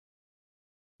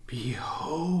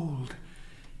Behold,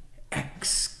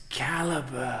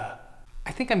 Excalibur.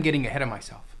 I think I'm getting ahead of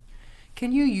myself.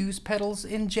 Can you use pedals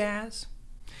in jazz?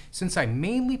 Since I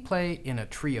mainly play in a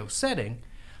trio setting,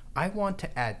 I want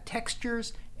to add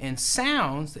textures and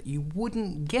sounds that you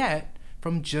wouldn't get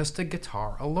from just a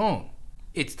guitar alone.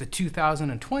 It's the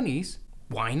 2020s,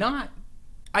 why not?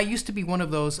 I used to be one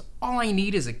of those, all I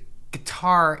need is a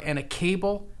guitar and a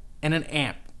cable and an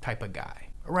amp type of guy.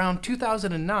 Around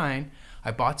 2009,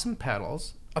 I bought some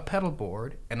pedals, a pedal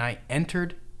board, and I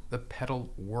entered the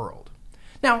pedal world.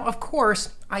 Now, of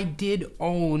course, I did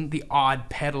own the odd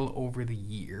pedal over the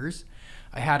years.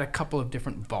 I had a couple of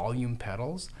different volume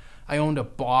pedals. I owned a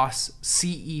Boss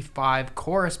CE5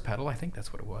 chorus pedal, I think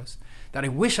that's what it was, that I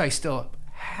wish I still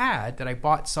had, that I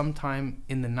bought sometime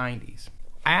in the 90s.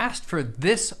 I asked for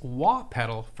this wah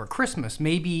pedal for Christmas,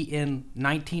 maybe in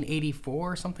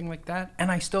 1984 or something like that,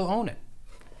 and I still own it.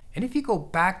 And if you go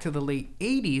back to the late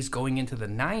 80s going into the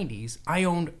 90s, I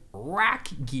owned rack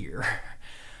gear.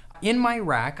 In my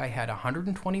rack, I had a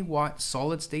 120 watt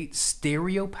solid state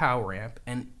stereo power amp,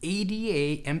 an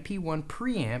ADA MP1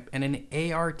 preamp, and an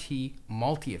ART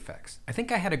multi-effects. I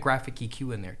think I had a graphic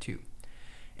EQ in there too.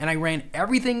 And I ran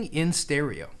everything in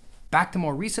stereo. Back to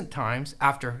more recent times,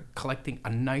 after collecting a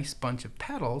nice bunch of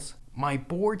pedals, my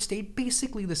board stayed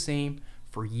basically the same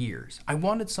for years. I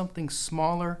wanted something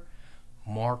smaller,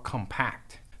 more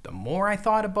compact. The more I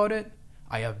thought about it,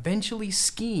 I eventually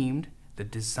schemed the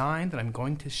design that I'm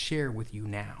going to share with you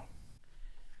now.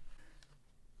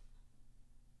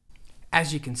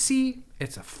 As you can see,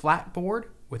 it's a flat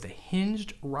board with a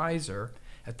hinged riser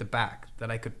at the back that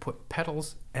I could put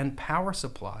pedals and power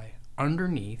supply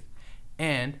underneath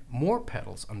and more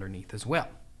pedals underneath as well.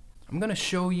 I'm going to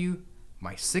show you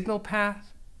my signal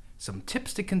path, some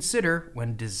tips to consider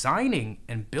when designing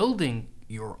and building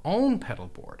your own pedal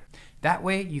board. That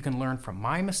way you can learn from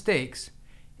my mistakes,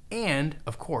 and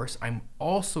of course I'm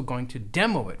also going to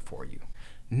demo it for you.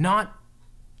 Not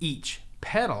each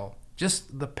pedal,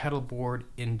 just the pedal board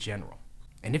in general.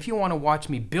 And if you want to watch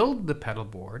me build the pedal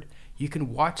board, you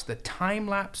can watch the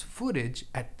time-lapse footage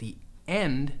at the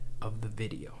end of the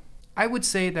video. I would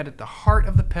say that at the heart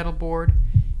of the pedal board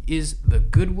is the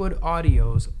Goodwood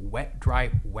Audio's wet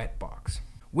dry wet box.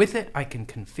 With it I can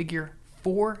configure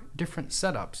 4 different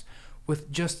setups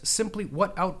with just simply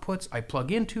what outputs I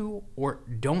plug into or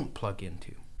don't plug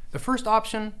into. The first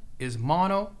option is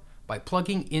mono by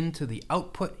plugging into the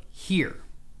output here.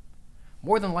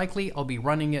 More than likely I'll be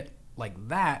running it like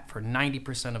that for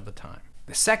 90% of the time.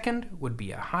 The second would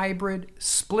be a hybrid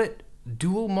split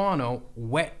dual mono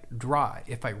wet dry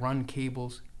if I run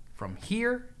cables from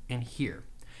here and here.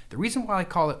 The reason why I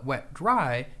call it wet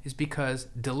dry is because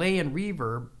delay and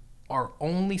reverb are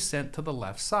only sent to the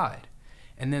left side,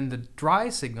 and then the dry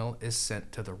signal is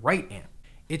sent to the right amp.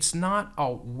 It's not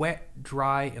a wet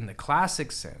dry in the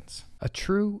classic sense. A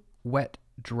true wet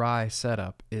dry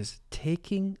setup is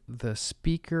taking the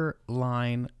speaker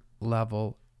line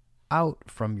level out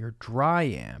from your dry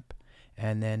amp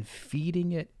and then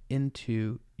feeding it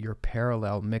into your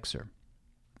parallel mixer.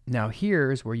 Now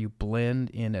here's where you blend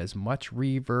in as much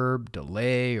reverb,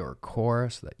 delay, or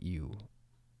chorus that you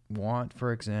want,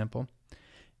 for example,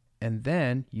 and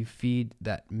then you feed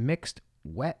that mixed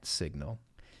wet signal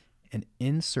and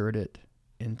insert it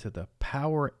into the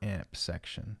power amp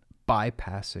section,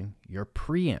 bypassing your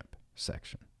preamp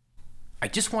section. I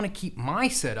just want to keep my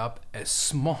setup as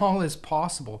small as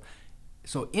possible,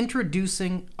 so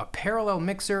introducing a parallel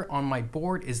mixer on my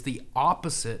board is the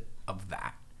opposite of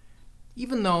that.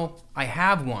 Even though I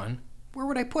have one, where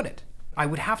would I put it? I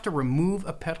would have to remove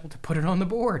a pedal to put it on the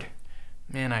board.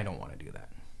 Man, I don't want to do that.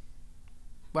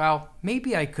 Well,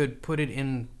 maybe I could put it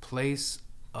in place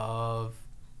of...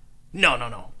 No.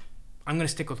 I'm going to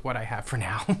stick with what I have for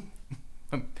now.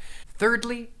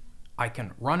 Thirdly, I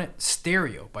can run it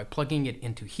stereo by plugging it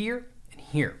into here and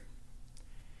here.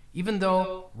 Even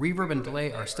though reverb and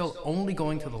delay are still only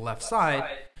going to the left side,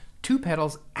 2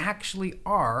 pedals actually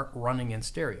are running in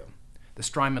stereo. The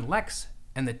Strymon Lex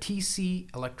and the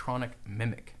TC Electronic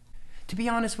Mimic. To be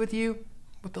honest with you,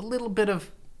 with a little bit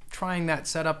of trying that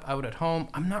setup out at home,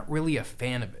 I'm not really a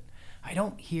fan of it. I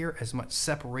don't hear as much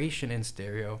separation in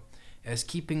stereo as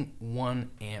keeping one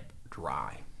amp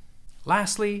dry.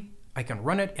 Lastly, I can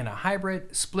run it in a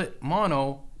hybrid split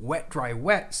mono wet dry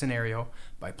wet scenario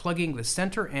by plugging the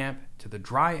center amp to the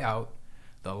dry out,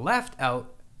 the left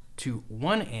out to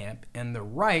 1 amp, and the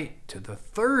right to the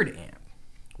 3rd amp.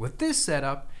 With this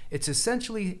setup, it's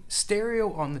essentially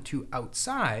stereo on the 2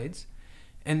 outsides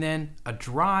and then a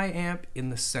dry amp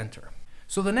in the center.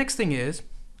 So the next thing is,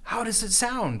 how does it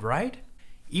sound, right?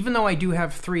 Even though I do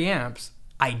have 3 amps,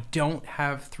 I don't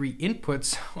have 3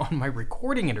 inputs on my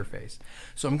recording interface,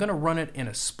 so I'm gonna run it in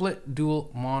a split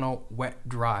dual mono wet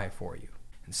dry for you.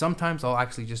 And sometimes I'll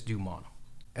actually just do mono.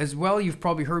 As well, you've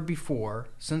probably heard before,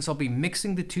 since I'll be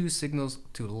mixing the 2 signals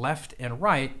to left and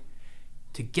right,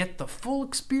 to get the full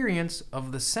experience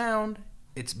of the sound,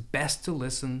 it's best to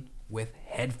listen with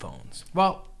headphones.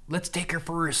 Well, let's take her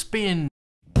for a spin.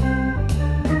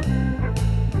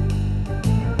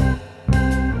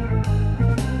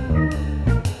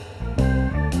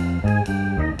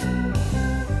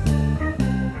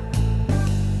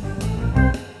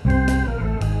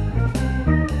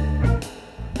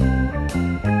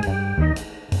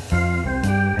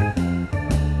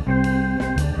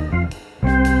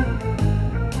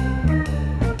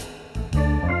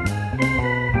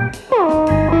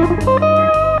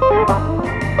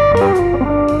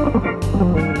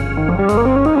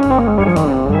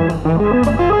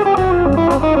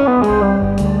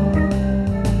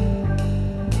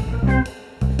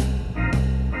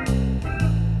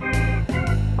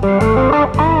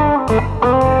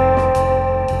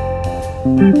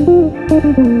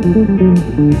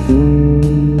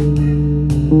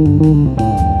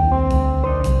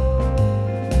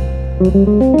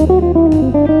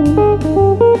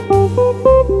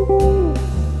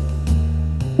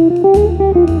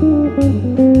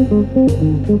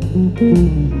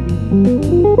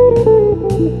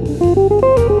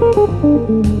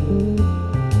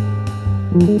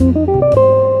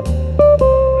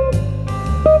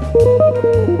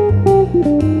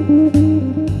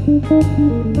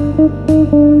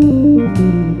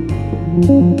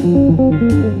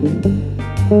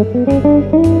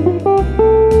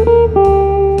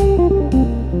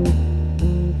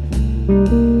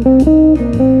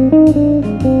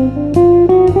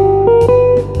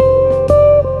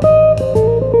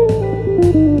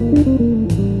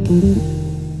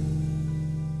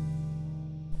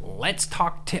 Let's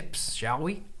talk tips, shall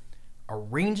we?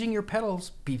 Arranging your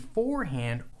pedals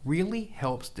beforehand really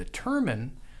helps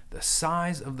determine the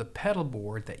size of the pedal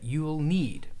board that you'll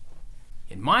need.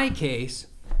 In my case,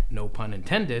 no pun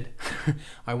intended,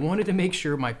 I wanted to make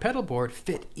sure my pedal board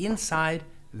fit inside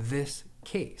this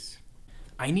case.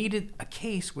 I needed a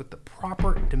case with the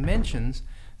proper dimensions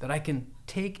that I can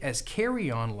take as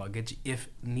carry-on luggage if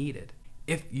needed.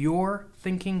 If you're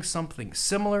thinking something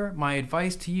similar, my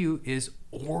advice to you is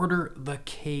order the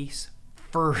case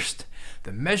first.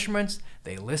 The measurements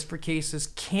they list for cases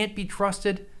can't be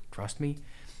trusted, trust me,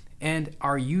 and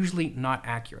are usually not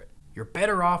accurate. You're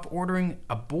better off ordering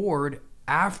a board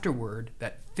afterward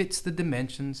that fits the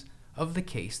dimensions of the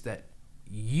case that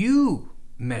you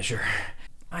measure.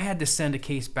 I had to send a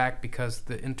case back because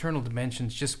the internal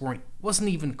dimensions just wasn't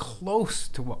even close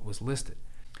to what was listed.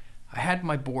 I had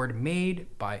my board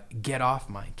made by Get Off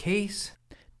My Case.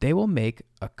 They will make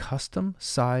a custom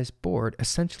size board,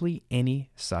 essentially any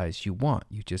size you want.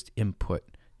 You just input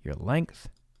your length,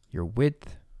 your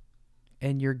width,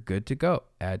 and you're good to go.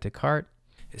 Add to cart.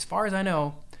 As far as I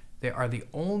know, they are the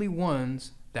only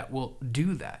ones that will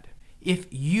do that. If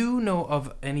you know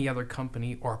of any other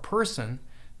company or person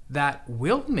that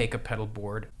will make a pedal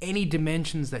board, any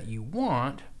dimensions that you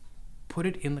want, put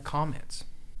it in the comments.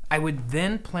 I would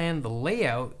then plan the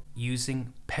layout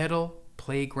using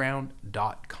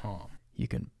pedalplayground.com. You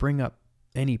can bring up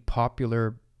any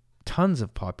tons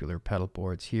of popular pedal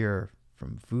boards here,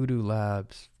 from Voodoo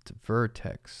Labs to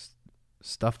Vertex,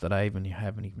 stuff that I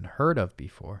haven't even heard of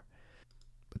before.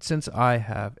 But since I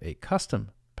have a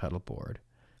custom pedal board,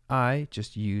 I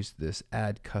just use this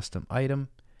add custom item,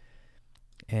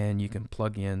 and you can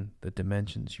plug in the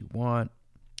dimensions you want.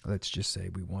 Let's just say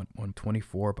we want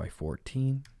 124 by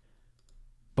 14.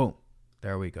 Boom,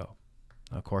 there we go.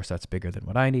 Of course, that's bigger than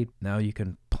what I need. Now you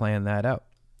can plan that out.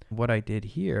 What I did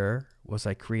here was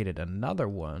I created another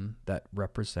one that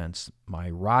represents my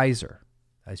riser,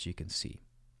 as you can see.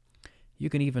 You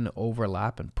can even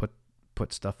overlap and put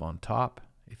stuff on top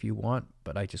if you want,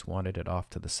 but I just wanted it off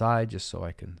to the side just so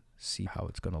I can see how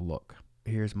it's going to look.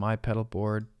 Here's my pedal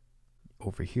board.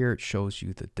 Over here, it shows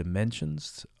you the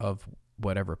dimensions of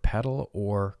whatever pedal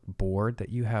or board that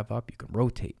you have up. You can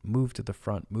rotate, move to the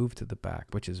front, move to the back,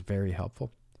 which is very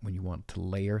helpful when you want to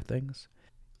layer things.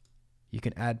 You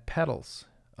can add pedals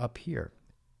up here.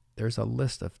 There's a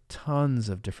list of tons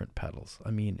of different pedals. I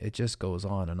mean, it just goes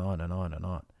on and on and on and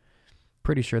on.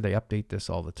 Pretty sure they update this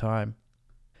all the time.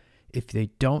 If they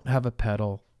don't have a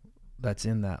pedal that's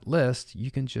in that list,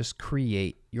 you can just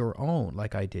create your own,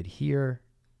 like I did here,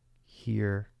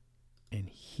 here, and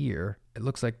here. It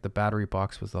looks like the battery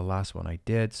box was the last one I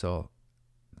did, so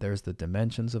there's the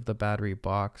dimensions of the battery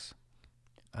box,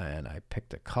 and I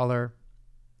picked a color.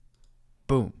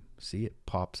 Boom, See, it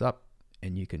pops up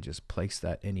and you can just place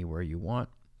that anywhere you want.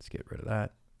 Let's get rid of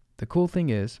that. The cool thing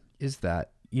is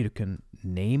that you can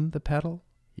name the pedal,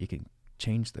 you can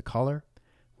change the color,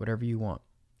 whatever you want.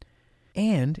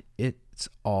 And it's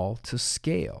all to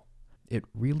scale. It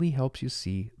really helps you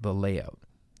see the layout.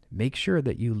 Make sure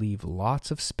that you leave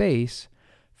lots of space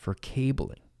for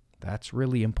cabling. That's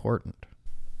really important.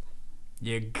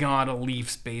 You gotta leave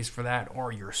space for that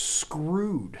or you're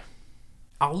screwed.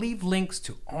 I'll leave links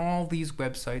to all these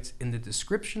websites in the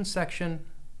description section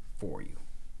for you.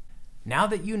 Now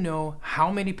that you know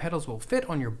how many pedals will fit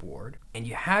on your board and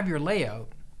you have your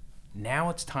layout, now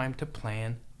it's time to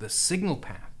plan the signal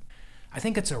path. I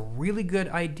think it's a really good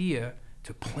idea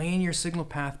to plan your signal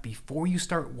path before you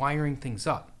start wiring things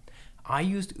up. I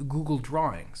used Google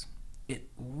Drawings. It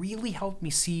really helped me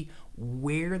see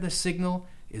where the signal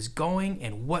is going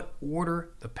and what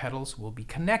order the pedals will be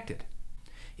connected.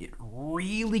 It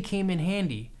really came in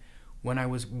handy when I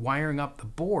was wiring up the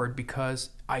board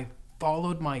because I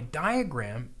followed my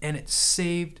diagram and it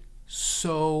saved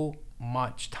so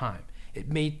much time. It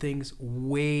made things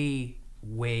way,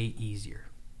 way easier.